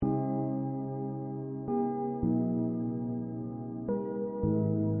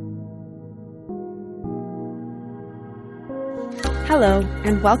Hello,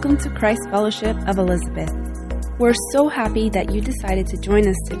 and welcome to Christ Fellowship of Elizabeth. We're so happy that you decided to join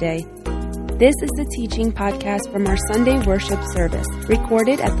us today. This is the teaching podcast from our Sunday worship service,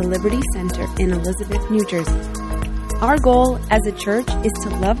 recorded at the Liberty Center in Elizabeth, New Jersey. Our goal as a church is to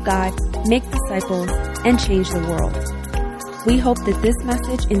love God, make disciples, and change the world. We hope that this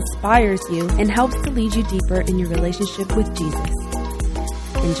message inspires you and helps to lead you deeper in your relationship with Jesus.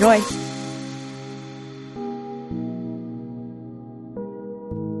 Enjoy!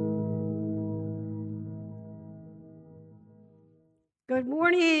 Good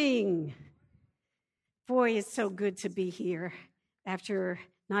morning. Boy, it's so good to be here after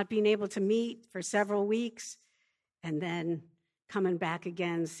not being able to meet for several weeks and then coming back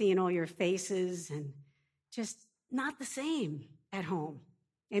again, seeing all your faces and just not the same at home.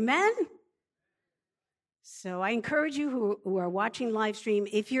 Amen? So I encourage you who are watching live stream,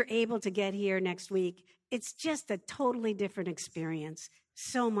 if you're able to get here next week, it's just a totally different experience.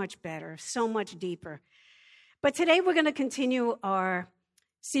 So much better, so much deeper. But today we're going to continue our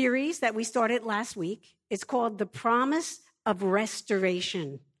series that we started last week. It's called The Promise of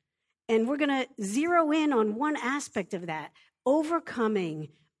Restoration. And we're going to zero in on one aspect of that, overcoming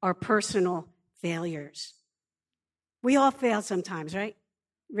our personal failures. We all fail sometimes, right?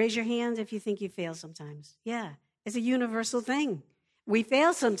 Raise your hand if you think you fail sometimes. Yeah, it's a universal thing. We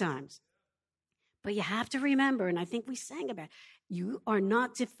fail sometimes. But you have to remember, and I think we sang about it, you are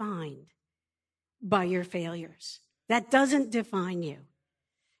not defined by your failures. That doesn't define you.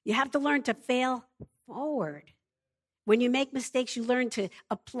 You have to learn to fail forward. When you make mistakes, you learn to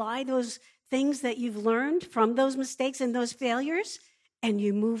apply those things that you've learned from those mistakes and those failures, and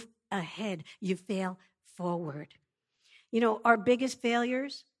you move ahead. You fail forward. You know, our biggest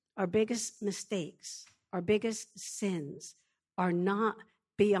failures, our biggest mistakes, our biggest sins are not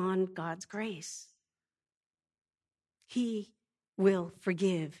beyond God's grace. He will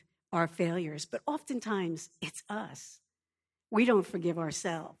forgive our failures, but oftentimes it's us. We don't forgive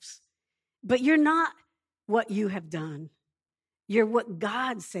ourselves. But you're not what you have done. You're what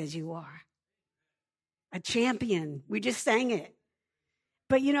God says you are. A champion. We just sang it.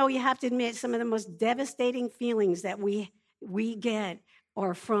 But you know, you have to admit some of the most devastating feelings that we get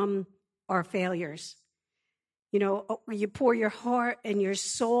are from our failures. You know, you pour your heart and your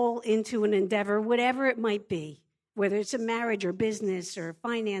soul into an endeavor, whatever it might be. Whether it's a marriage or business or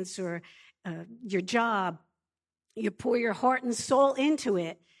finance or your job, you pour your heart and soul into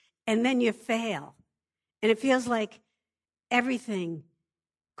it, and then you fail. And it feels like everything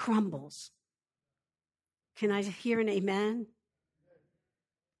crumbles. Can I hear an amen?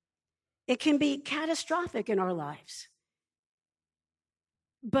 It can be catastrophic in our lives.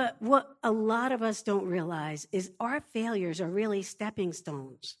 But what a lot of us don't realize is our failures are really stepping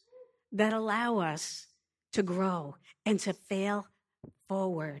stones that allow us to grow and to fail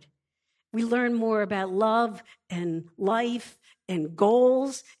forward. We learn more about love and life and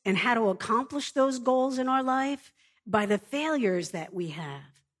goals and how to accomplish those goals in our life by the failures that we have.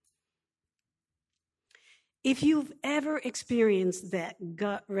 If you've ever experienced that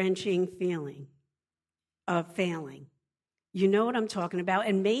gut-wrenching feeling of failing, you know what I'm talking about,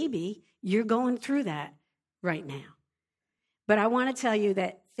 and maybe you're going through that right now. But I want to tell you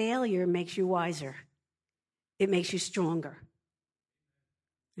that failure makes you wiser. It makes you stronger.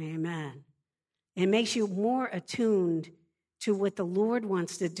 Amen. It makes you more attuned to what the Lord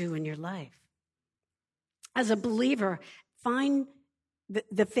wants to do in your life. As a believer, find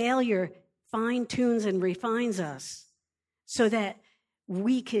the failure fine-tunes and refines us so that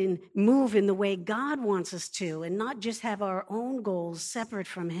we can move in the way God wants us to and not just have our own goals separate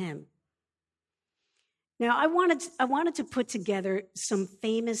from Him. Now, I wanted to put together some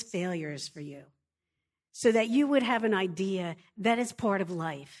famous failures for you, so that you would have an idea that is part of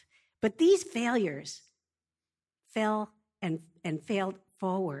life. But these failures fell and failed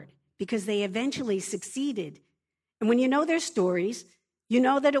forward because they eventually succeeded. And when you know their stories, you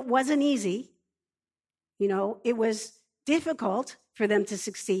know that it wasn't easy. You know, it was difficult for them to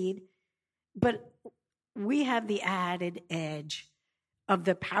succeed. But we have the added edge of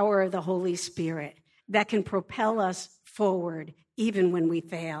the power of the Holy Spirit that can propel us forward even when we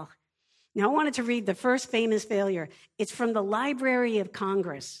fail. Now, I wanted to read the first famous failure. It's from the Library of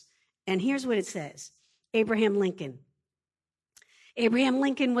Congress. And here's what it says. Abraham Lincoln. Abraham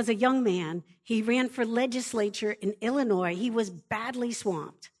Lincoln was a young man. He ran for legislature in Illinois. He was badly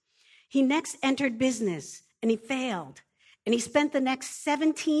swamped. He next entered business, and he failed. And he spent the next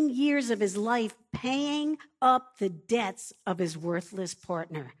 17 years of his life paying up the debts of his worthless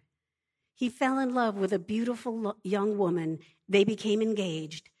partner. He fell in love with a beautiful young woman. They became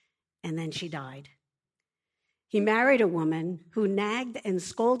engaged. And then she died. He married a woman who nagged and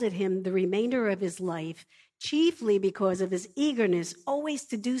scolded him the remainder of his life, chiefly because of his eagerness always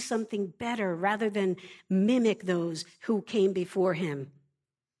to do something better rather than mimic those who came before him.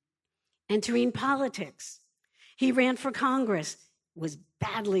 Entering politics, he ran for Congress, was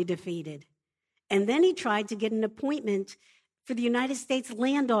badly defeated. And then he tried to get an appointment for the United States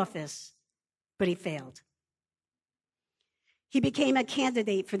Land Office, but he failed. He became a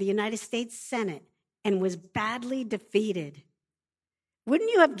candidate for the United States Senate and was badly defeated.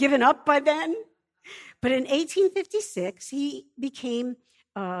 Wouldn't you have given up by then? But in 1856, he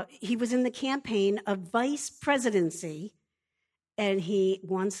was in the campaign of vice presidency, and he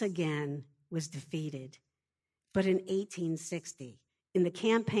once again was defeated. But in 1860, in the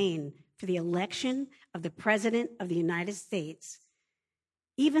campaign for the election of the President of the United States,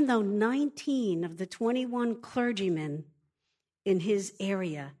 even though 19 of the 21 clergymen in his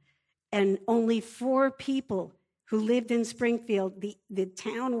area and only 4 people who lived in Springfield, the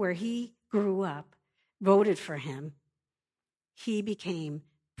town where he grew up, voted for him, he became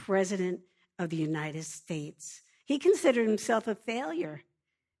President of the United States. He considered himself a failure,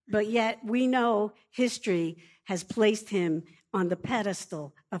 but yet we know history has placed him on the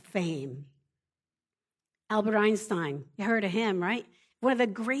pedestal of fame. Albert Einstein, you heard of him, right? One of the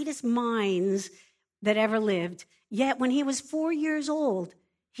greatest minds that ever lived, yet when he was 4 years old,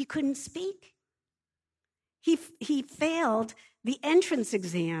 he couldn't speak. He failed the entrance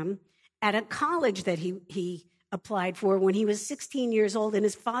exam at a college that he applied for when he was 16 years old, and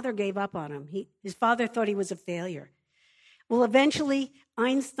his father gave up on him. His father thought he was a failure. Well, eventually,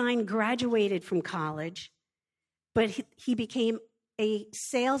 Einstein graduated from college, but he became a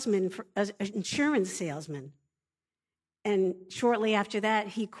salesman, an insurance salesman. And shortly after that,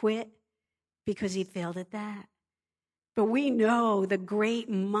 he quit because he failed at that. But we know the great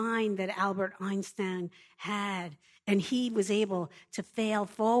mind that Albert Einstein had, and he was able to fail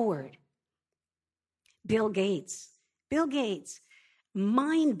forward. Bill Gates,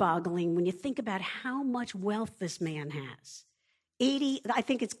 mind-boggling when you think about how much wealth this man has. I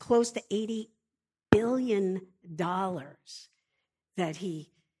think it's close to $80 billion that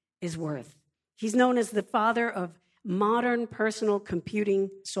he is worth. He's known as the father of modern personal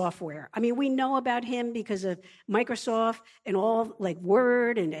computing software. I mean, we know about him because of Microsoft and all like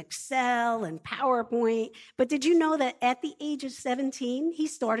Word and Excel and PowerPoint. But did you know that at the age of 17, he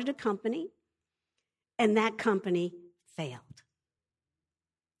started a company and that company failed?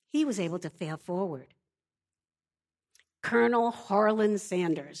 He was able to fail forward. Colonel Harlan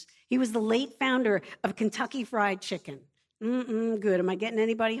Sanders. He was the late founder of Kentucky Fried Chicken. Good. Am I getting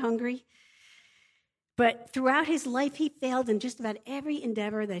anybody hungry? But throughout his life, he failed in just about every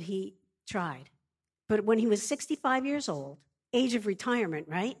endeavor that he tried. But when he was 65 years old, age of retirement,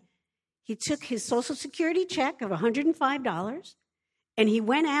 right? He took his Social Security check of $105, and he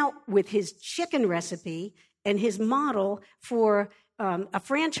went out with his chicken recipe and his model for a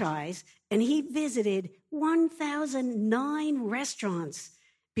franchise, and he visited 1,009 restaurants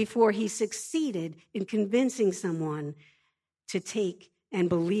before he succeeded in convincing someone to take and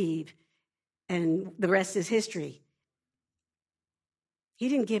believe, and the rest is history. He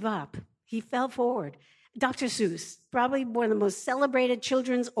didn't give up. He fell forward. Dr. Seuss, probably one of the most celebrated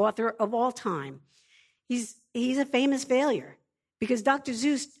children's author of all time. He's a famous failure because Dr.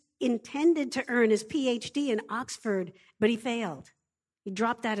 Seuss intended to earn his PhD in Oxford, but he failed. He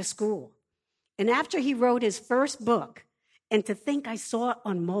dropped out of school. And after he wrote his first book, And to Think I Saw It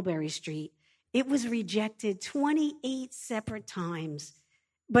on Mulberry Street, it was rejected 28 separate times.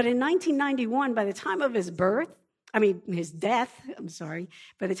 But in 1991, by the time of his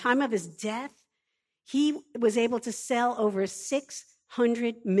death, he was able to sell over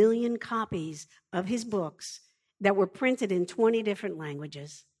 600 million copies of his books that were printed in 20 different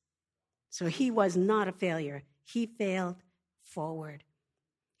languages. So he was not a failure. He failed forward.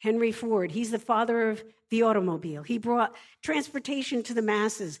 Henry Ford, he's the father of the automobile. He brought transportation to the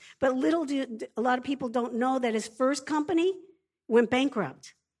masses. But a lot of people don't know that his first company went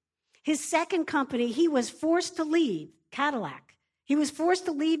bankrupt. His second company, he was forced to leave, Cadillac. He was forced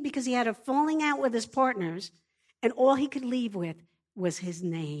to leave because he had a falling out with his partners, and all he could leave with was his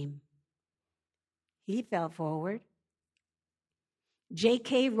name. He fell forward.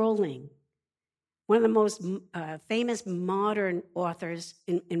 J.K. Rowling, one of the most famous modern authors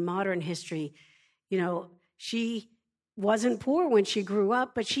in modern history, she wasn't poor when she grew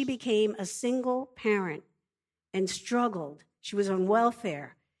up, but she became a single parent and struggled. She was on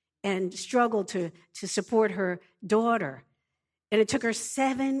welfare and struggled to support her daughter. And it took her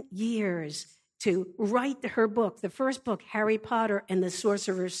 7 years to write her book, the first book, Harry Potter and the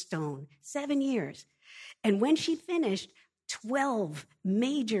Sorcerer's Stone. 7 years. And when she finished, 12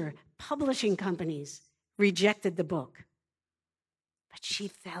 major publishing companies rejected the book. But she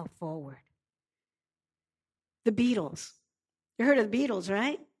fell forward. The Beatles. You heard of the Beatles,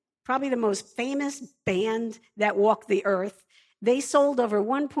 right? Probably the most famous band that walked the earth. They sold over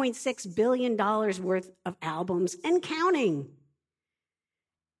 $1.6 billion worth of albums and counting.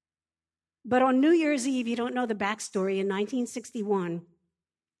 But on New Year's Eve, you don't know the backstory, in 1961,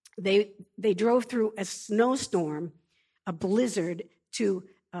 they drove through a snowstorm, a blizzard, to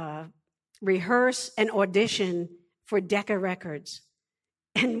rehearse and audition for Decca Records.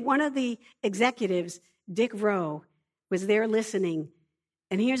 And one of the executives, Dick Rowe, was there listening.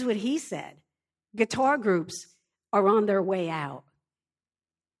 And here's what he said: guitar groups are on their way out.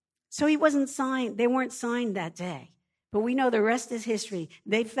 So he wasn't signed. They weren't signed that day. But we know the rest is history.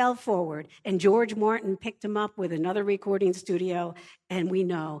 They fell forward, and George Martin picked them up with another recording studio, and we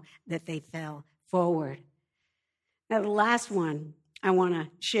know that they fell forward. Now, the last one I want to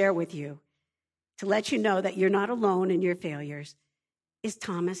share with you, to let you know that you're not alone in your failures, is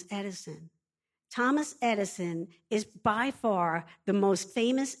Thomas Edison. Thomas Edison is by far the most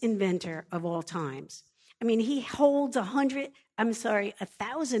famous inventor of all times. I mean, he holds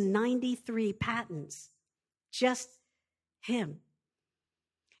 1,093 patents. Just him.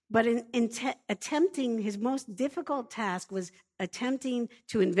 But in attempting, his most difficult task was attempting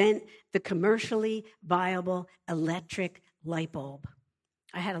to invent the commercially viable electric light bulb.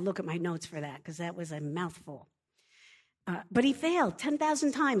 I had to look at my notes for that because that was a mouthful. But he failed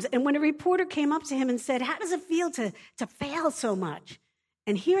 10,000 times. And when a reporter came up to him and said, "How does it feel to fail so much?"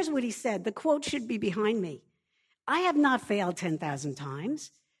 And here's what he said. The quote should be behind me. "I have not failed 10,000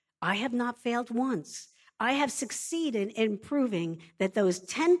 times. I have not failed once. I have succeeded in proving that those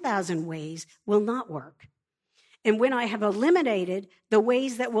 10,000 ways will not work. And when I have eliminated the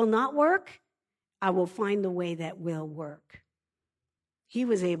ways that will not work, I will find the way that will work." He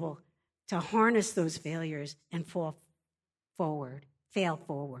was able to harness those failures and fail forward.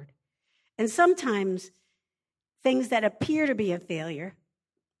 And sometimes things that appear to be a failure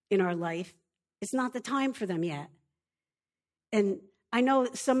in our life, it's not the time for them yet. And I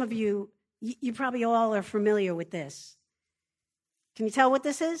know some of you probably all are familiar with this. Can you tell what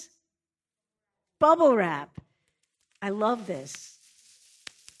this is? Bubble wrap. I love this.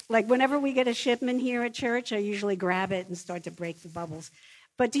 Like whenever we get a shipment here at church, I usually grab it and start to break the bubbles.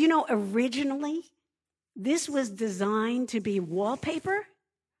 But do you know, originally, this was designed to be wallpaper,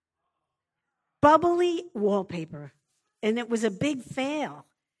 bubbly wallpaper, and it was a big fail.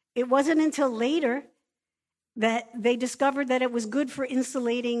 It wasn't until later that they discovered that it was good for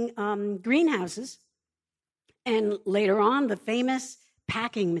insulating greenhouses, and later on, the famous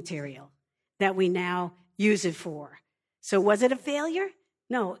packing material that we now use it for. So was it a failure?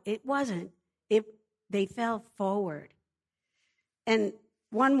 No, it wasn't. They fell forward. And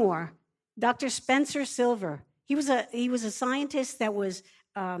one more. Dr. Spencer Silver, he was a scientist that was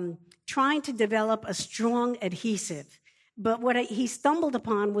trying to develop a strong adhesive. But what he stumbled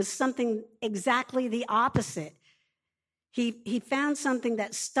upon was something exactly the opposite. He found something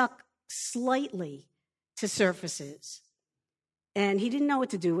that stuck slightly to surfaces. And he didn't know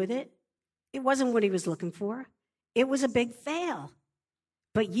what to do with it. It wasn't what he was looking for. It was a big fail.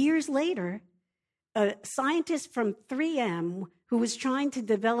 But years later, a scientist from 3M who was trying to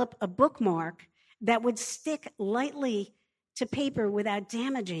develop a bookmark that would stick lightly to paper without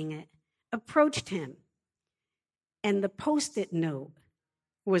damaging it approached him. And the Post-it note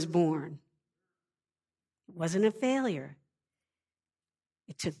was born. It wasn't a failure.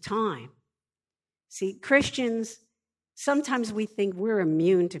 It took time. See, Christians, sometimes we think we're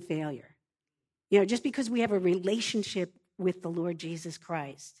immune to failure. You know, just because we have a relationship with the Lord Jesus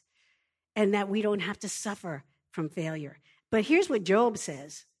Christ and that we don't have to suffer from failure. But here's what Job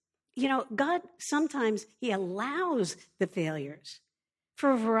says. You know, God sometimes, he allows the failures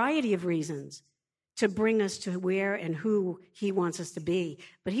for a variety of reasons to bring us to where and who he wants us to be.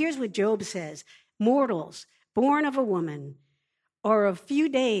 But here's what Job says. Mortals, born of a woman, are of few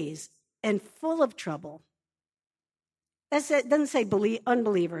days and full of trouble. It doesn't say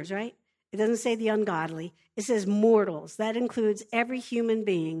unbelievers, right? It doesn't say the ungodly. It says mortals. That includes every human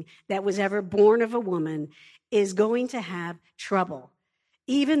being that was ever born of a woman is going to have trouble,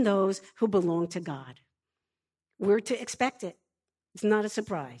 even those who belong to God. We're to expect it. It's not a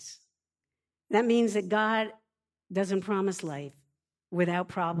surprise. That means that God doesn't promise life without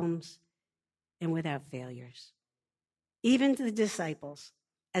problems and without failures. Even to the disciples,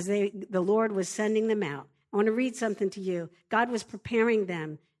 as the Lord was sending them out. I want to read something to you. God was preparing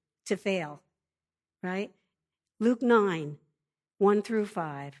them to fail, right? Luke 9, 1 through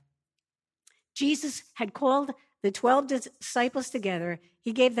 5. Jesus had called the 12 disciples together.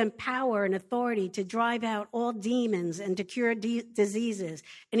 He gave them power and authority to drive out all demons and to cure diseases.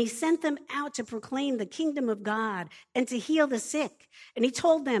 And he sent them out to proclaim the kingdom of God and to heal the sick. And he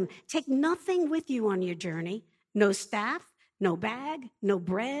told them, take nothing with you on your journey. No staff, no bag, no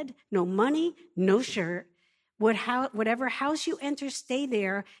bread, no money, no shirt. Whatever house you enter, stay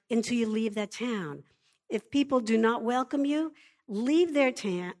there until you leave that town. If people do not welcome you, leave their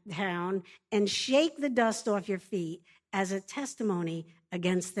town and shake the dust off your feet as a testimony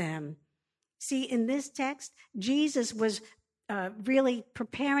against them. See, in this text, Jesus was really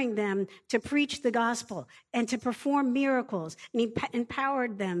preparing them to preach the gospel and to perform miracles. And he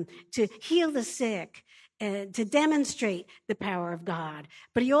empowered them to heal the sick, to demonstrate the power of God.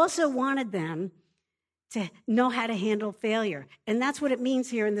 But he also wanted them to know how to handle failure. And that's what it means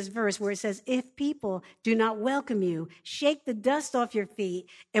here in this verse where it says, if people do not welcome you, shake the dust off your feet,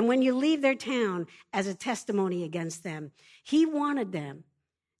 and when you leave their town, as a testimony against them. He wanted them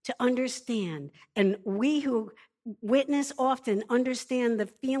to understand, and we who witness often understand the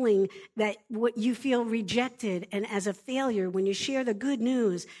feeling that what you feel rejected and as a failure when you share the good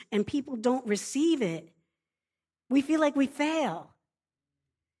news and people don't receive it. We feel like we fail.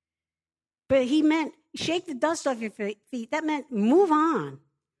 But he meant shake the dust off your feet. That meant move on,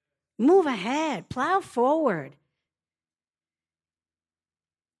 move ahead, plow forward.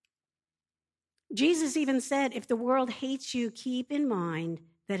 Jesus even said, if the world hates you, keep in mind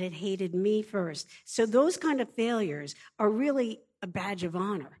that it hated me first. So those kind of failures are really a badge of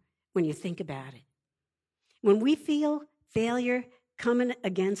honor when you think about it. When we feel failure coming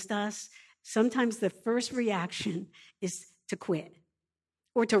against us, sometimes the first reaction is to quit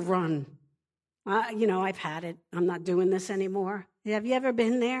or to run. I've had it. I'm not doing this anymore. Have you ever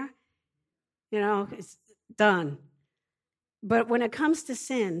been there? It's done. But when it comes to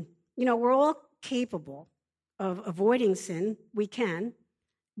sin, we're all capable of avoiding sin. We can.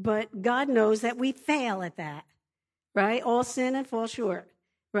 But God knows that we fail at that, right? All sin and fall short,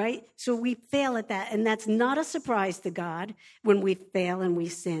 right? So we fail at that. And that's not a surprise to God when we fail and we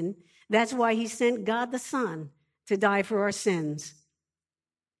sin. That's why he sent God the Son to die for our sins.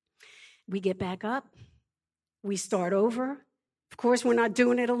 We get back up. We start over. Of course, we're not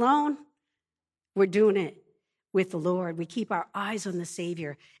doing it alone. We're doing it with the Lord. We keep our eyes on the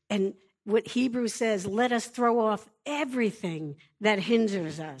Savior. And what Hebrews says, let us throw off everything that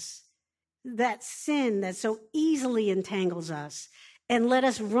hinders us, that sin that so easily entangles us, and let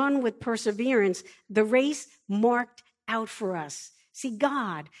us run with perseverance the race marked out for us. See,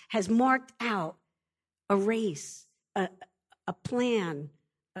 God has marked out a race, a plan,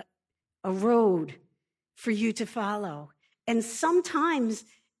 a road for you to follow. And sometimes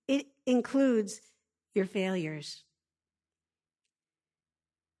it includes your failures.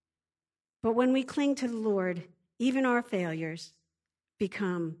 But when we cling to the Lord, even our failures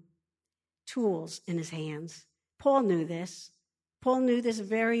become tools in his hands. Paul knew this. Paul knew this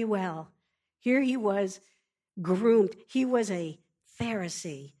very well. Here he was groomed. He was a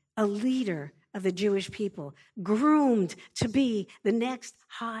Pharisee, a leader of the Jewish people, groomed to be the next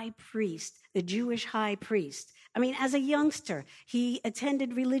high priest, the Jewish high priest. As a youngster, he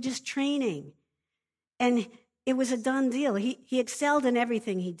attended religious training, and it was a done deal. He excelled in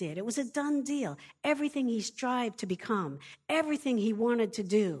everything he did. It was a done deal. Everything he strived to become, everything he wanted to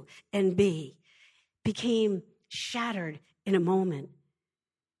do and be, became shattered in a moment.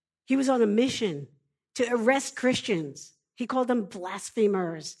 He was on a mission to arrest Christians. He called them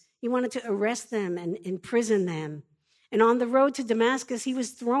blasphemers. He wanted to arrest them and imprison them. And on the road to Damascus, he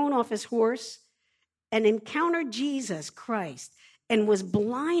was thrown off his horse and encountered Jesus Christ and was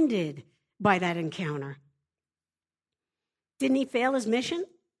blinded by that encounter. Didn't he fail his mission?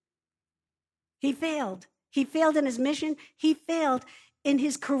 He failed. He failed in his mission. He failed in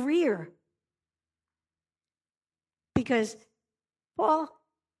his career. Because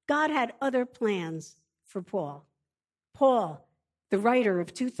God had other plans for Paul. Paul, the writer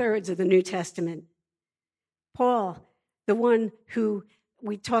of 2/3 of the New Testament. Paul, the one who,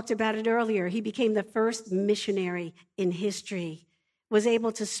 we talked about it earlier, he became the first missionary in history, was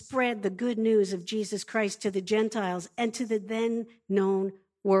able to spread the good news of Jesus Christ to the Gentiles and to the then known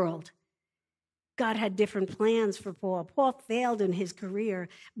world. God had different plans for Paul. Paul failed in his career,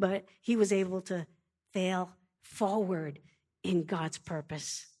 but he was able to fail forward in God's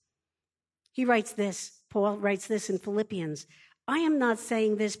purpose. Paul writes this in Philippians, I am not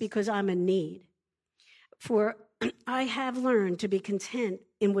saying this because I'm in need, for I have learned to be content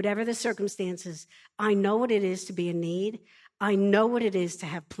in whatever the circumstances. I know what it is to be in need. I know what it is to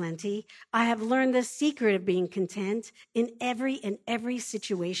have plenty. I have learned the secret of being content in every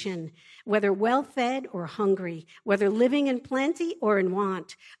situation, whether well-fed or hungry, whether living in plenty or in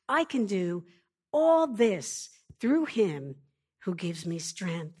want. I can do all this through him who gives me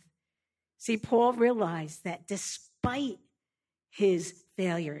strength. See, Paul realized that despite his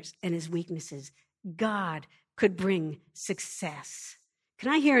failures and his weaknesses, God could bring success. Can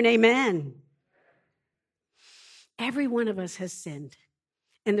I hear an amen? Every one of us has sinned,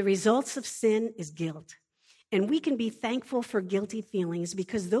 and the results of sin is guilt. And we can be thankful for guilty feelings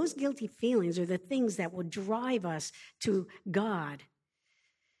because those guilty feelings are the things that will drive us to God.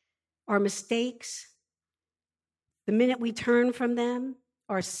 Our mistakes, the minute we turn from them,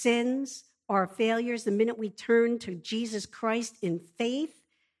 our sins, our failures, the minute we turn to Jesus Christ in faith,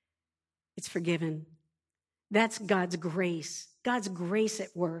 it's forgiven. That's God's grace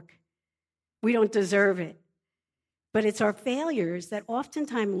at work. We don't deserve it. But it's our failures that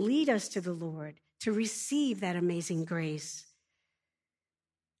oftentimes lead us to the Lord to receive that amazing grace.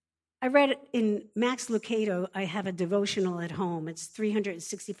 I read in Max Lucado, I have a devotional at home. It's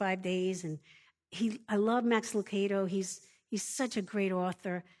 365 days, and I love Max Lucado. He's such a great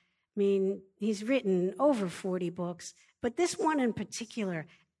author. I mean, he's written over 40 books, but this one in particular,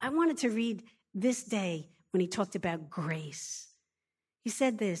 I wanted to read this day when he talked about grace. He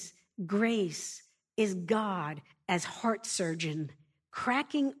said this: grace is God as heart surgeon,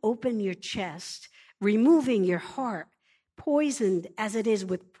 cracking open your chest, removing your heart, poisoned as it is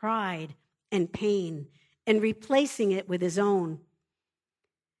with pride and pain, and replacing it with his own.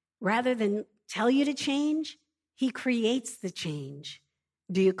 Rather than tell you to change, he creates the change.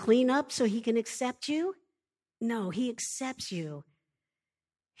 Do you clean up so he can accept you? No, he accepts you.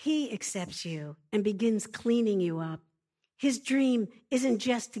 He accepts you and begins cleaning you up. His dream isn't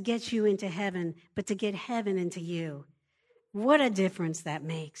just to get you into heaven, but to get heaven into you. What a difference that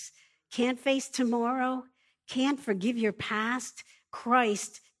makes. Can't face tomorrow? Can't forgive your past?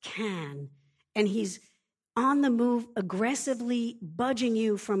 Christ can. And he's on the move, aggressively budging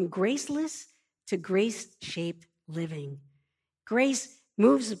you from graceless to grace-shaped living. Grace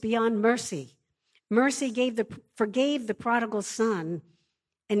moves beyond mercy. Mercy forgave the prodigal son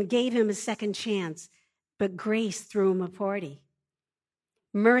and gave him a second chance, but grace threw him a party.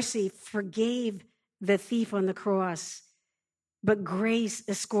 Mercy forgave the thief on the cross, but grace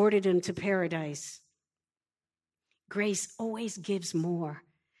escorted him to paradise. Grace always gives more.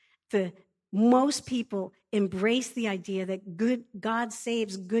 Most people embrace the idea that God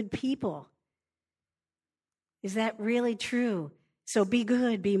saves good people. Is that really true? So be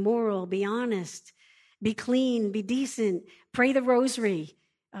good, be moral, be honest, be clean, be decent, pray the rosary,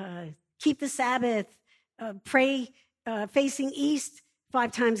 keep the Sabbath, pray facing east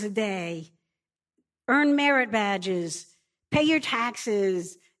 5 times a day, earn merit badges, pay your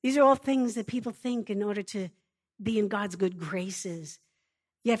taxes. These are all things that people think in order to be in God's good graces.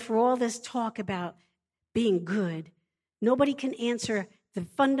 Yet for all this talk about being good, nobody can answer the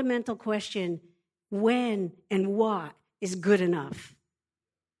fundamental question, when and what is good enough?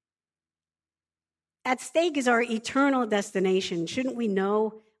 At stake is our eternal destination. Shouldn't we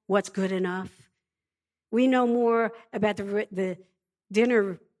know what's good enough? We know more about the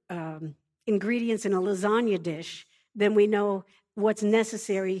dinner ingredients in a lasagna dish than we know what's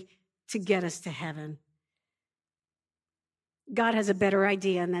necessary to get us to heaven. God has a better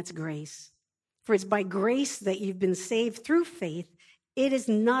idea, and that's grace. For it's by grace that you've been saved through faith. It is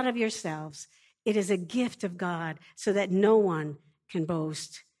not of yourselves. It is a gift of God, so that no one can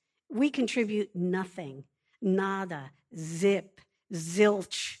boast. We contribute nothing, nada, zip,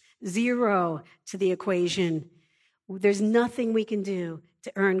 zilch, zero to the equation. There's nothing we can do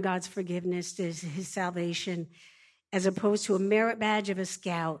to earn God's forgiveness, to his salvation, as opposed to a merit badge of a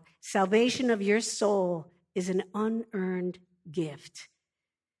scout. Salvation of your soul is an unearned gift.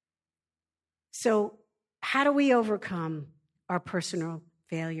 So how do we overcome our personal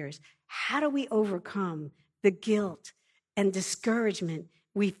failures? How do we overcome the guilt and discouragement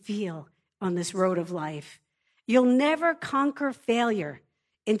we feel on this road of life? You'll never conquer failure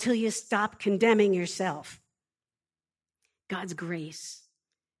until you stop condemning yourself. God's grace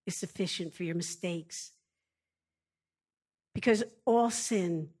is sufficient for your mistakes, because all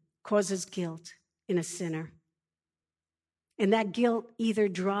sin causes guilt in a sinner. And that guilt either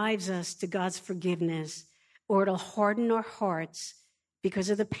drives us to God's forgiveness, or it'll harden our hearts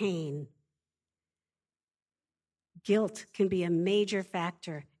because of the pain. Guilt can be a major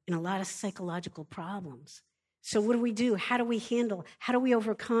factor in a lot of psychological problems. So what do? How do we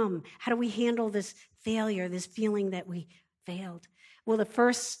overcome? How do we handle this failure, this feeling that we failed? Well, the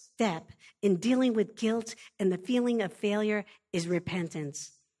first step in dealing with guilt and the feeling of failure is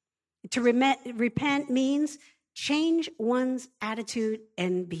repentance. To repent means change one's attitude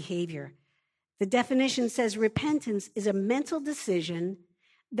and behavior. The definition says repentance is a mental decision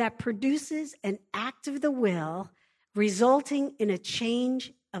that produces an act of the will resulting in a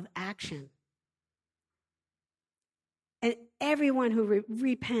change of action. And everyone who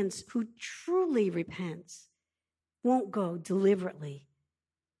repents, who truly repents, won't go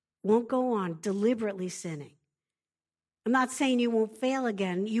on deliberately sinning. I'm not saying you won't fail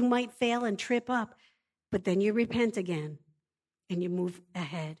again. You might fail and trip up, but then you repent again and you move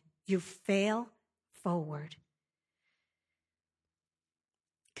ahead. You fail forward.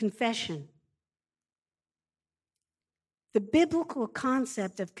 Confession. The biblical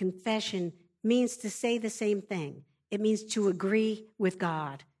concept of confession means to say the same thing. It means to agree with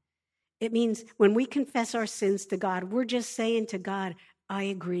God. It means when we confess our sins to God, we're just saying to God, I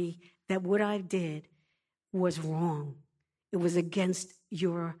agree that what I did was wrong. It was against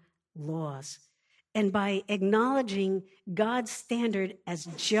your laws. And by acknowledging God's standard as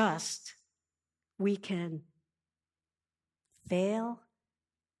just, we can fail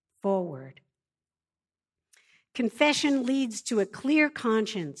forward. Confession leads to a clear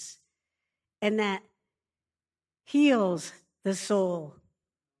conscience, and that heals the soul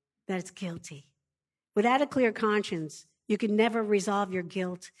that's guilty. Without a clear conscience, you can never resolve your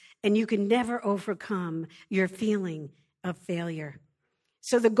guilt, and you can never overcome your feeling of failure.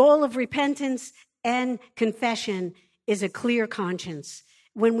 So the goal of repentance and confession is a clear conscience.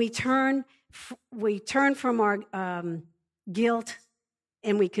 When we turn from our guilt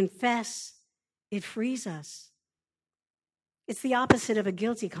and we confess, it frees us. It's the opposite of a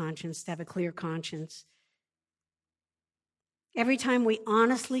guilty conscience to have a clear conscience. Every time we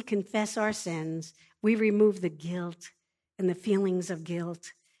honestly confess our sins, we remove the guilt and the feelings of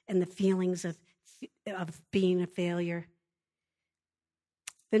guilt and the feelings of being a failure.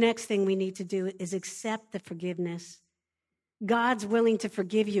 The next thing we need to do is accept the forgiveness. God's willing to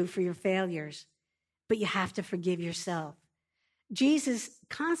forgive you for your failures, but you have to forgive yourself. Jesus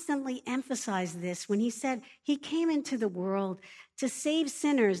constantly emphasized this when he said he came into the world to save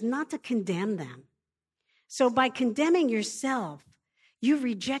sinners, not to condemn them. So by condemning yourself, you're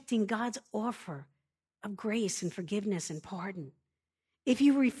rejecting God's offer of grace and forgiveness and pardon. If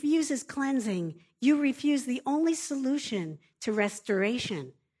you refuse his cleansing, you refuse the only solution to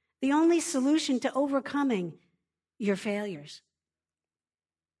restoration, the only solution to overcoming your failures.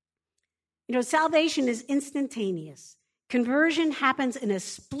 You know, salvation is instantaneous. Conversion happens in a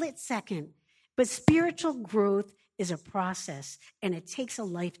split second, but spiritual growth is a process, and it takes a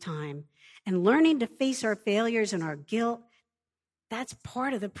lifetime. And learning to face our failures and our guilt, that's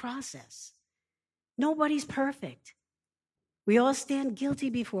part of the process. Nobody's perfect. We all stand guilty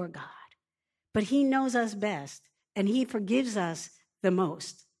before God, but he knows us best, and he forgives us the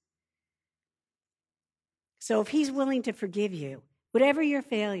most. So if he's willing to forgive you, whatever your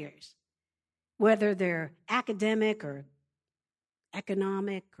failures, whether they're academic or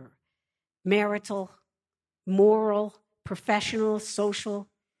economic or marital, moral, professional, social,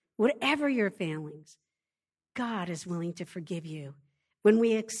 whatever your failings, God is willing to forgive you. When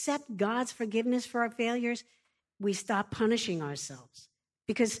we accept God's forgiveness for our failures, we stop punishing ourselves,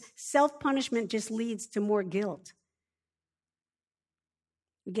 because self-punishment just leads to more guilt.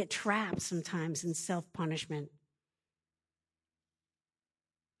 We get trapped sometimes in self-punishment.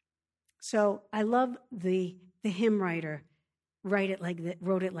 So I love the hymn writer wrote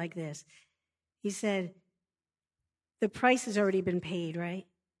it like this. He said, the price has already been paid, right,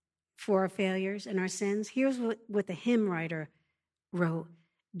 for our failures and our sins. Here's what the hymn writer wrote.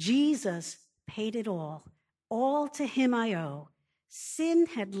 Jesus paid it all to him I owe. Sin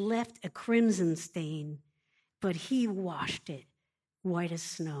had left a crimson stain, but he washed it white as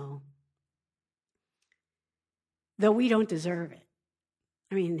snow. Though we don't deserve it.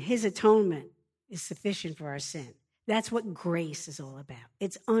 I mean, his atonement is sufficient for our sin. That's what grace is all about.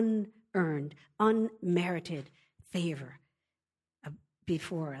 It's unearned, unmerited favor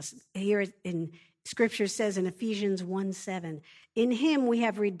before us. Here in Scripture says in Ephesians 1:7, in him we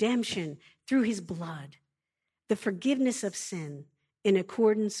have redemption through his blood, the forgiveness of sin in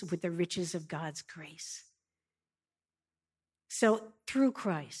accordance with the riches of God's grace. So through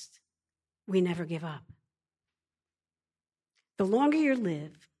Christ, we never give up. The longer you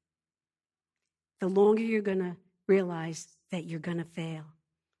live, the longer you're going to realize that you're going to fail.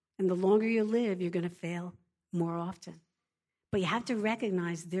 And the longer you live, you're going to fail more often. But you have to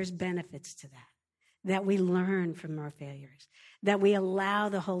recognize there's benefits to that we learn from our failures, that we allow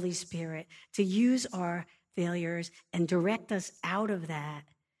the Holy Spirit to use our failures and direct us out of that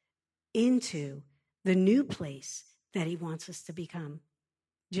into the new place that he wants us to become,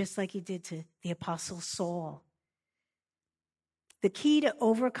 just like he did to the Apostle Saul. The key to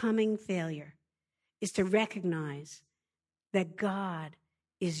overcoming failure is to recognize that God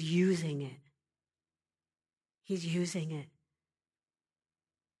is using it. He's using it.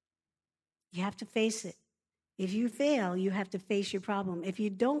 You have to face it. If you fail, you have to face your problem. If you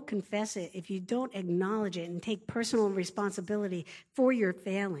don't confess it, if you don't acknowledge it and take personal responsibility for your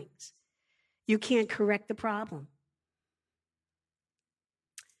failings, you can't correct the problem.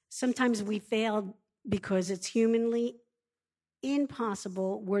 Sometimes we fail because it's humanly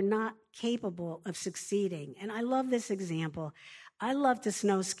impossible. We're not capable of succeeding. And I love this example. I love to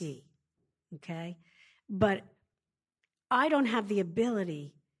snow ski, okay? But I don't have the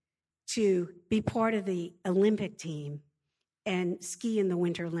ability to be part of the Olympic team and ski in the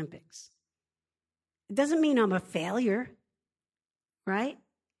Winter Olympics. It doesn't mean I'm a failure, right?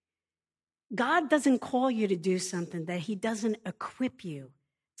 God doesn't call you to do something that he doesn't equip you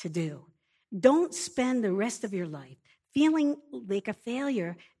to do. Don't spend the rest of your life feeling like a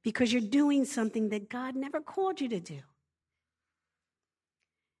failure because you're doing something that God never called you to do.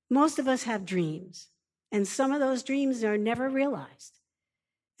 Most of us have dreams, and some of those dreams are never realized.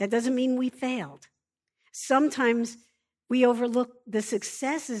 That doesn't mean we failed. Sometimes we overlook the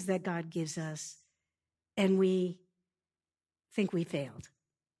successes that God gives us, and we think we failed.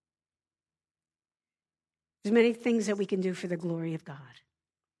 There's many things that we can do for the glory of God.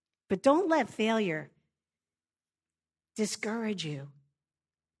 But don't let failure discourage you.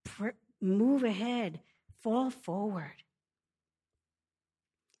 Move ahead. Fall forward.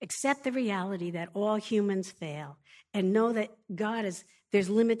 Accept the reality that all humans fail and know that there's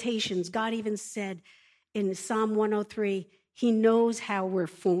limitations. God even said in Psalm 103, he knows how we're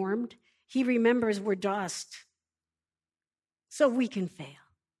formed. He remembers we're dust. So we can fail.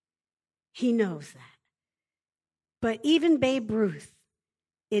 He knows that. But even Babe Ruth,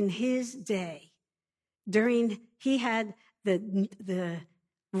 in his day, he had the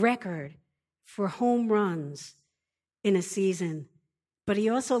record for home runs in a season, but he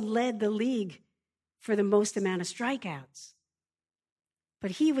also led the league for the most amount of strikeouts.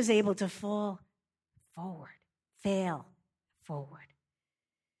 But he was able to fail forward.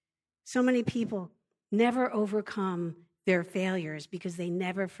 So many people never overcome their failures because they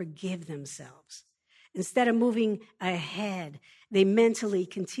never forgive themselves. Instead of moving ahead, they mentally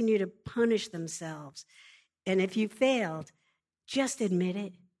continue to punish themselves. And if you failed, just admit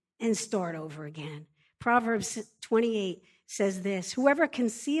it and start over again. Proverbs 28 says this, whoever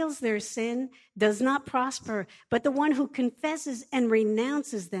conceals their sin does not prosper, but the one who confesses and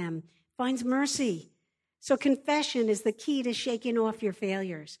renounces them finds mercy. So confession is the key to shaking off your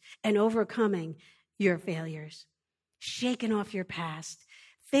failures and overcoming your failures. Shaking off your past.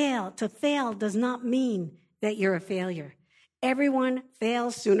 To fail does not mean that you're a failure. Everyone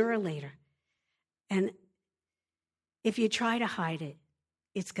fails sooner or later. And if you try to hide it,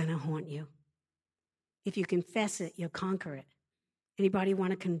 it's going to haunt you. If you confess it, you'll conquer it. Anybody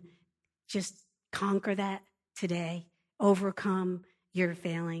want to just conquer that today? Overcome your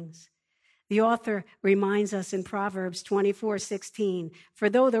failings? The author reminds us in Proverbs 24:16, for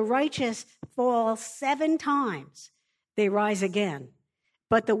though the righteous fall 7 times, they rise again.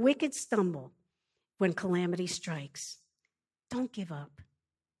 But the wicked stumble when calamity strikes. Don't give up.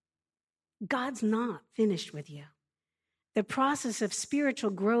 God's not finished with you. The process of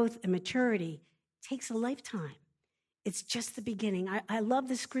spiritual growth and maturity takes a lifetime. It's just the beginning. I love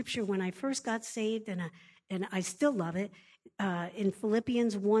the scripture when I first got saved, and I still love it. In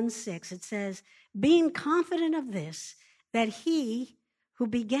Philippians 1:6, it says, being confident of this, that he who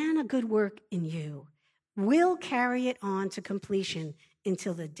began a good work in you will carry it on to completion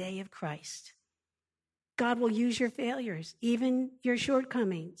until the day of Christ. God will use your failures, even your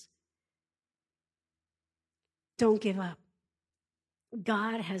shortcomings. Don't give up.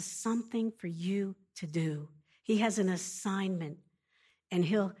 God has something for you to do. He has an assignment, and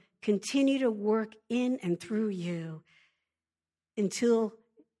he'll continue to work in and through you until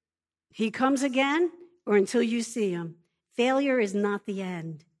he comes again or until you see him. Failure is not the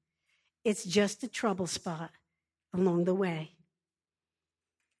end. It's just a trouble spot along the way.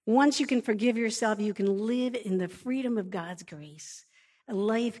 Once you can forgive yourself, you can live in the freedom of God's grace.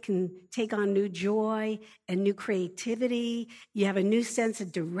 Life can take on new joy and new creativity. You have a new sense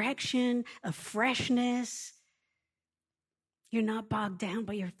of direction, of freshness. You're not bogged down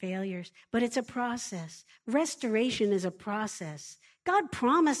by your failures, but it's a process. Restoration is a process. God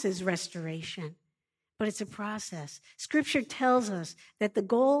promises restoration, but it's a process. Scripture tells us that the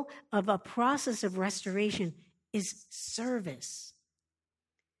goal of a process of restoration is service.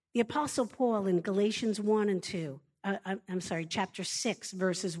 The Apostle Paul in Galatians 1 and 2, chapter 6,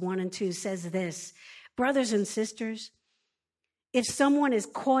 verses 1 and 2 says this, brothers and sisters, if someone is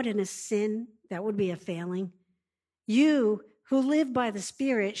caught in a sin, that would be a failing, you who live by the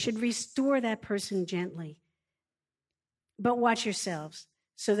Spirit should restore that person gently. But watch yourselves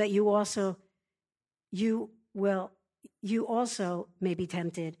so that you also may be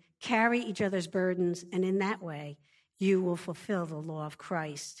tempted. Carry each other's burdens, and in that way you will fulfill the law of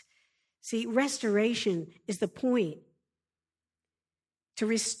Christ. See, restoration is the point. To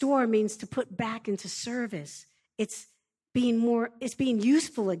restore means to put back into service. It's being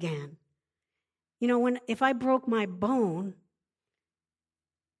useful again. You know, if I broke my bone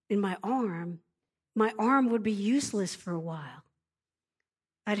in my arm would be useless for a while.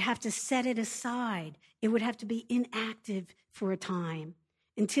 I'd have to set it aside. It would have to be inactive for a time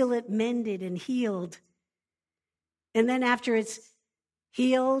until it mended and healed. And then after it's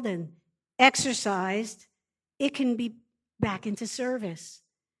healed and exercised, it can be back into service.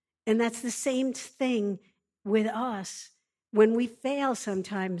 And that's the same thing with us. When we fail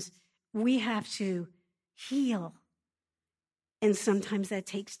sometimes, we have to heal. And sometimes that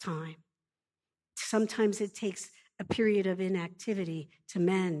takes time. Sometimes it takes a period of inactivity to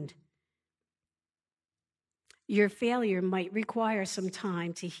mend. Your failure might require some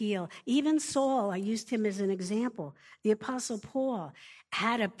time to heal. Even Saul, I used him as an example. The Apostle Paul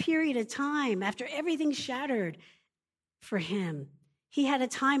had a period of time after everything shattered for him. He had a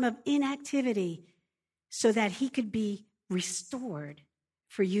time of inactivity so that he could be restored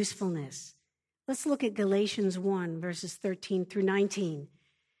for usefulness. Let's look at Galatians 1, verses 13 through 19.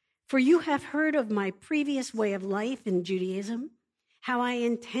 For you have heard of my previous way of life in Judaism, how I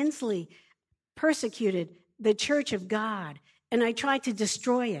intensely persecuted the church of God, and I tried to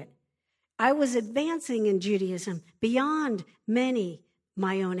destroy it. I was advancing in Judaism beyond many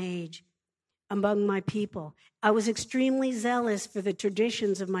my own age among my people. I was extremely zealous for the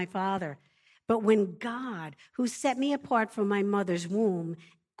traditions of my father. But when God, who set me apart from my mother's womb,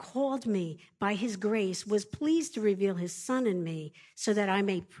 called me by his grace, was pleased to reveal his Son in me so that I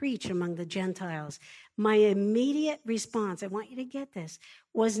may preach among the Gentiles. My immediate response, I want you to get this,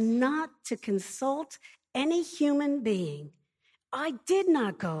 was not to consult any human being. I did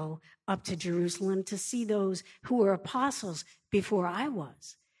not go up to Jerusalem to see those who were apostles before I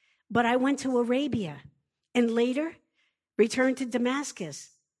was, but I went to Arabia and later returned to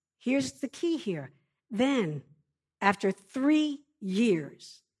Damascus. Here's the key here. Then, after 3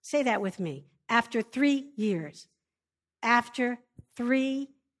 years, say that with me, after 3 years,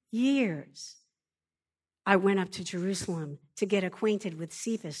 I went up to Jerusalem to get acquainted with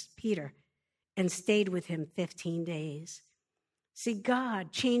Cephas, Peter, and stayed with him 15 days. See,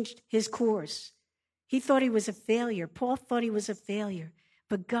 God changed his course. He thought he was a failure. Paul thought he was a failure,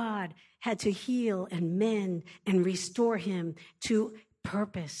 but God had to heal and mend and restore him to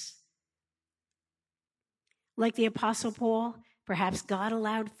purpose. Like the Apostle Paul, perhaps God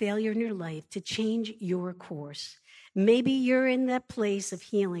allowed failure in your life to change your course. Maybe you're in that place of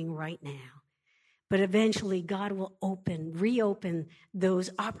healing right now, but eventually God will reopen those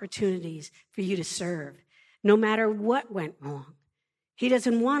opportunities for you to serve, no matter what went wrong. He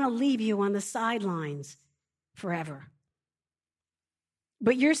doesn't want to leave you on the sidelines forever.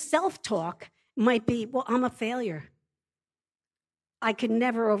 But your self-talk might be, well, I'm a failure. I could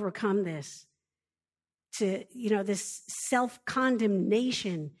never overcome this. This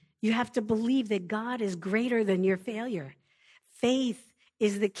self-condemnation. You have to believe that God is greater than your failure. Faith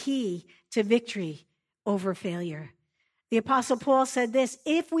is the key to victory over failure. The Apostle Paul said this,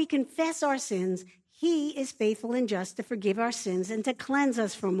 if we confess our sins, he is faithful and just to forgive our sins and to cleanse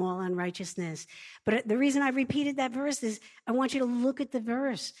us from all unrighteousness. But the reason I repeated that verse is I want you to look at the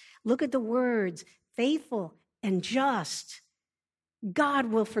verse. Look at the words, faithful and just. God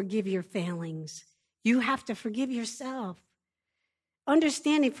will forgive your failings. You have to forgive yourself.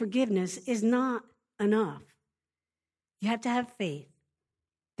 Understanding forgiveness is not enough. You have to have faith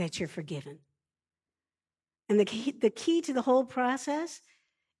that you're forgiven. And the key to the whole process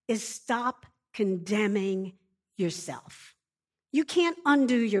is stop condemning yourself. You can't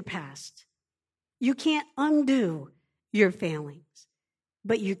undo your past. You can't undo your failings,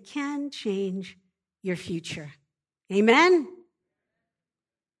 but you can change your future. Amen?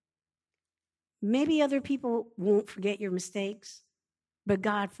 Maybe other people won't forget your mistakes, but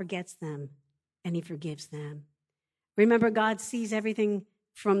God forgets them and he forgives them. Remember, God sees everything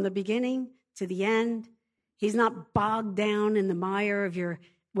from the beginning to the end. He's not bogged down in the mire of your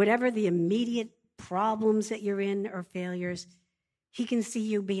whatever the immediate problems that you're in or failures. He can see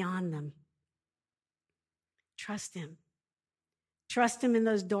you beyond them. Trust him. Trust him in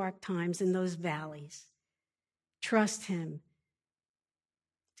those dark times, in those valleys. Trust him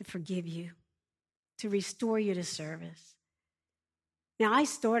to forgive you, to restore you to service. Now, I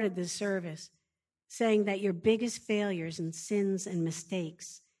started this service saying that your biggest failures and sins and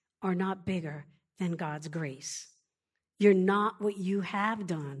mistakes are not bigger than God's grace. You're not what you have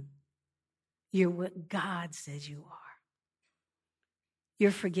done. You're what God says you are.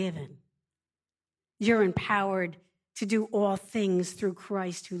 You're forgiven. You're empowered to do all things through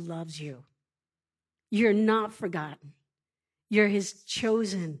Christ who loves you. You're not forgotten. You're his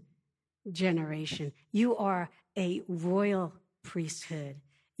chosen generation. You are a royal priesthood.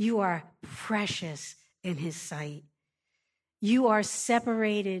 You are precious in his sight. You are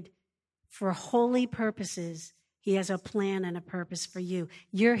separated for holy purposes. He has a plan and a purpose for you.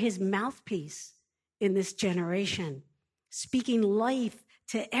 You're his mouthpiece in this generation, speaking life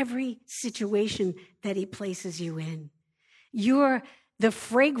to every situation that he places you in. You're the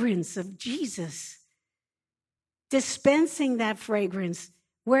fragrance of Jesus, dispensing that fragrance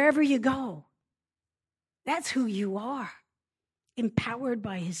wherever you go. That's who you are, empowered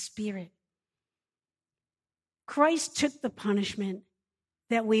by his Spirit. Christ took the punishment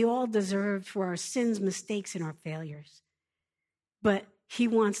that we all deserved for our sins, mistakes, and our failures. But he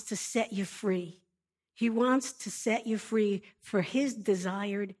wants to set you free. He wants to set you free for his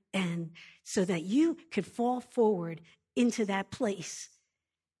desired end so that you could fall forward into that place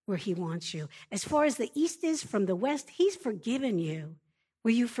where he wants you. As far as the east is from the west, he's forgiven you.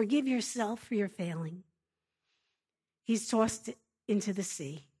 Will you forgive yourself for your failing? He's tossed it into the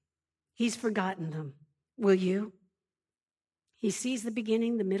sea. He's forgotten them. Will you? He sees the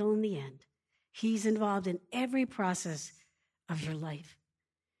beginning, the middle, and the end. He's involved in every process of your life.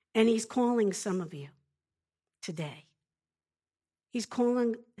 And he's calling some of you today. He's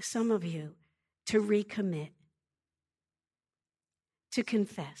calling some of you to recommit, to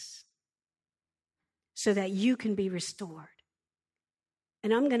confess, so that you can be restored.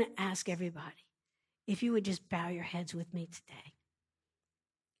 And I'm going to ask everybody if you would just bow your heads with me today.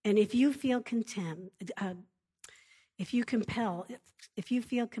 And if you feel if you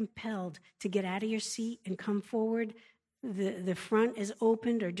feel compelled to get out of your seat and come forward, the front is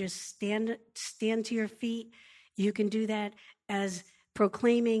opened, or just stand to your feet. You can do that as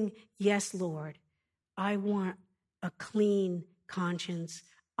proclaiming, yes, Lord, I want a clean conscience.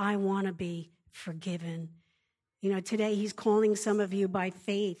 I want to be forgiven. You know, today he's calling some of you by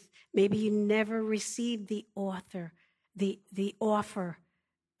faith. Maybe you never received the offer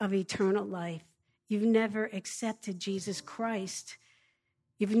of eternal life. You've never accepted Jesus Christ.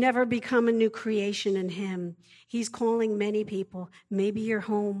 You've never become a new creation in him. He's calling many people, maybe you're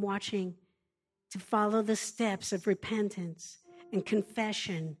home watching, to follow the steps of repentance and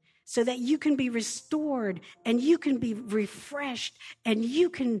confession so that you can be restored and you can be refreshed and you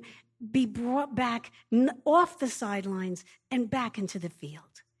can be brought back off the sidelines and back into the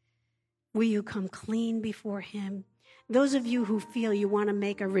field. Will you come clean before him? Those of you who feel you want to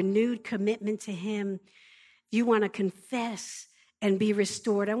make a renewed commitment to him, you want to confess and be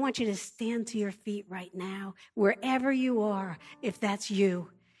restored, I want you to stand to your feet right now, wherever you are, if that's you.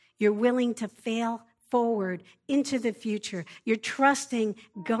 You're willing to fail forward into the future. You're trusting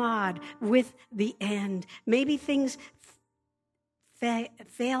God with the end. Maybe things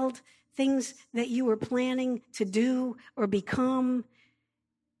failed, things that you were planning to do or become,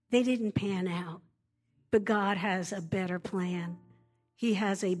 they didn't pan out. But God has a better plan. He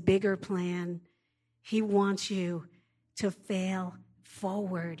has a bigger plan. He wants you to fail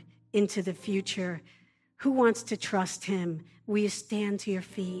forward into the future. Who wants to trust him? Will you stand to your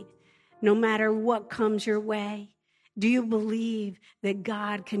feet? No matter what comes your way, do you believe that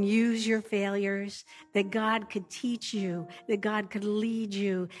God can use your failures, that God could teach you, that God could lead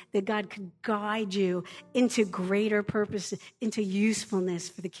you, that God could guide you into greater purpose, into usefulness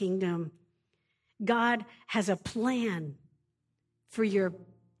for the kingdom? God has a plan for you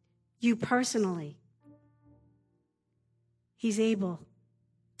personally. He's able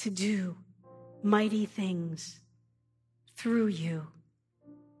to do mighty things through you.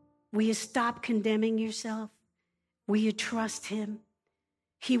 Will you stop condemning yourself? Will you trust him?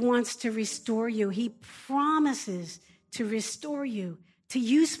 He wants to restore you. He promises to restore you to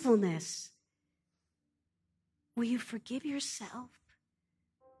usefulness. Will you forgive yourself?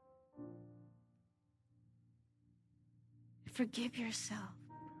 Forgive yourself.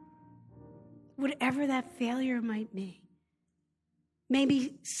 Whatever that failure might be.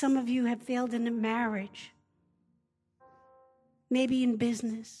 Maybe some of you have failed in a marriage. Maybe in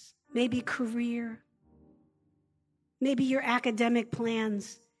business. maybe career, maybe your academic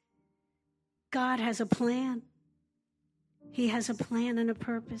plans. God has a plan. He has a plan and a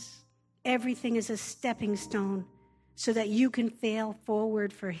purpose. Everything is a stepping stone so that you can fail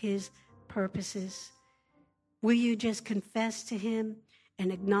forward for his purposes. Will you just confess to him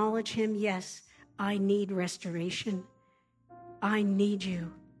and acknowledge him? Yes, I need restoration. I need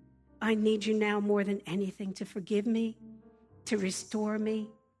you. I need you now more than anything to forgive me, to restore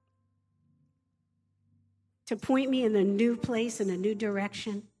me, to point me in a new place, in a new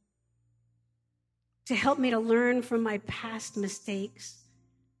direction, to help me to learn from my past mistakes,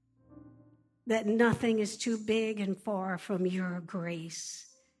 that nothing is too big and far from your grace,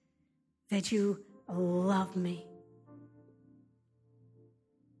 that you love me.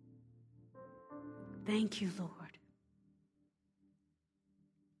 Thank you, Lord.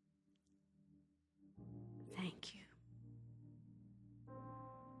 Thank you.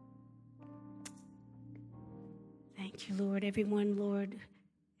 Thank you, Lord. Everyone, Lord,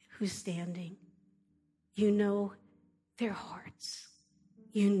 who's standing, you know their hearts.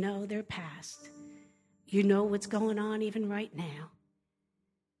 You know their past. You know what's going on even right now.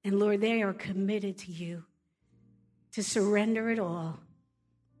 And Lord, they are committed to you, to surrender it all,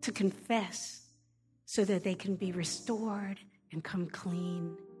 to confess so that they can be restored and come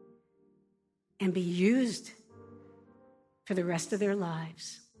clean and be used for the rest of their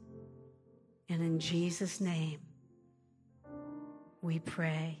lives. And in Jesus' name, we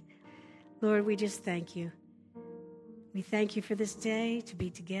pray. Lord, we just thank you. We thank you for this day to be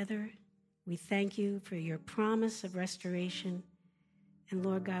together. We thank you for your promise of restoration. And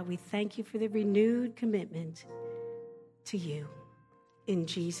Lord God, we thank you for the renewed commitment to you. In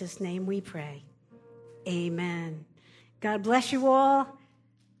Jesus' name we pray. Amen. God bless you all.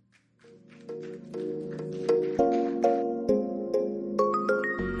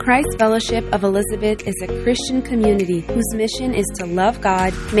 Christ Fellowship of Elizabeth is a Christian community whose mission is to love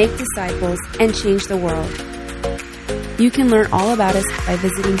God, make disciples, and change the world. You can learn all about us by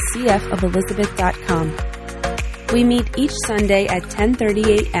visiting cfofelizabeth.com. We meet each Sunday at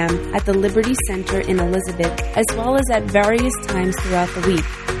 10:30 a.m. at the Liberty Center in Elizabeth, as well as at various times throughout the week.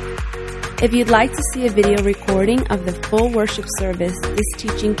 If you'd like to see a video recording of the full worship service this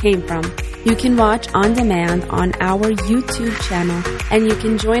teaching came from, you can watch on demand on our YouTube channel, and you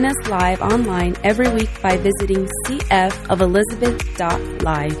can join us live online every week by visiting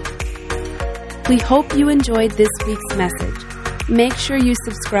cfofelizabeth.live. We hope you enjoyed this week's message. Make sure you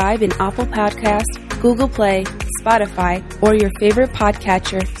subscribe in Apple Podcasts, Google Play, Spotify, or your favorite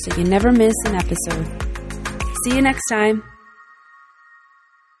podcatcher so you never miss an episode. See you next time.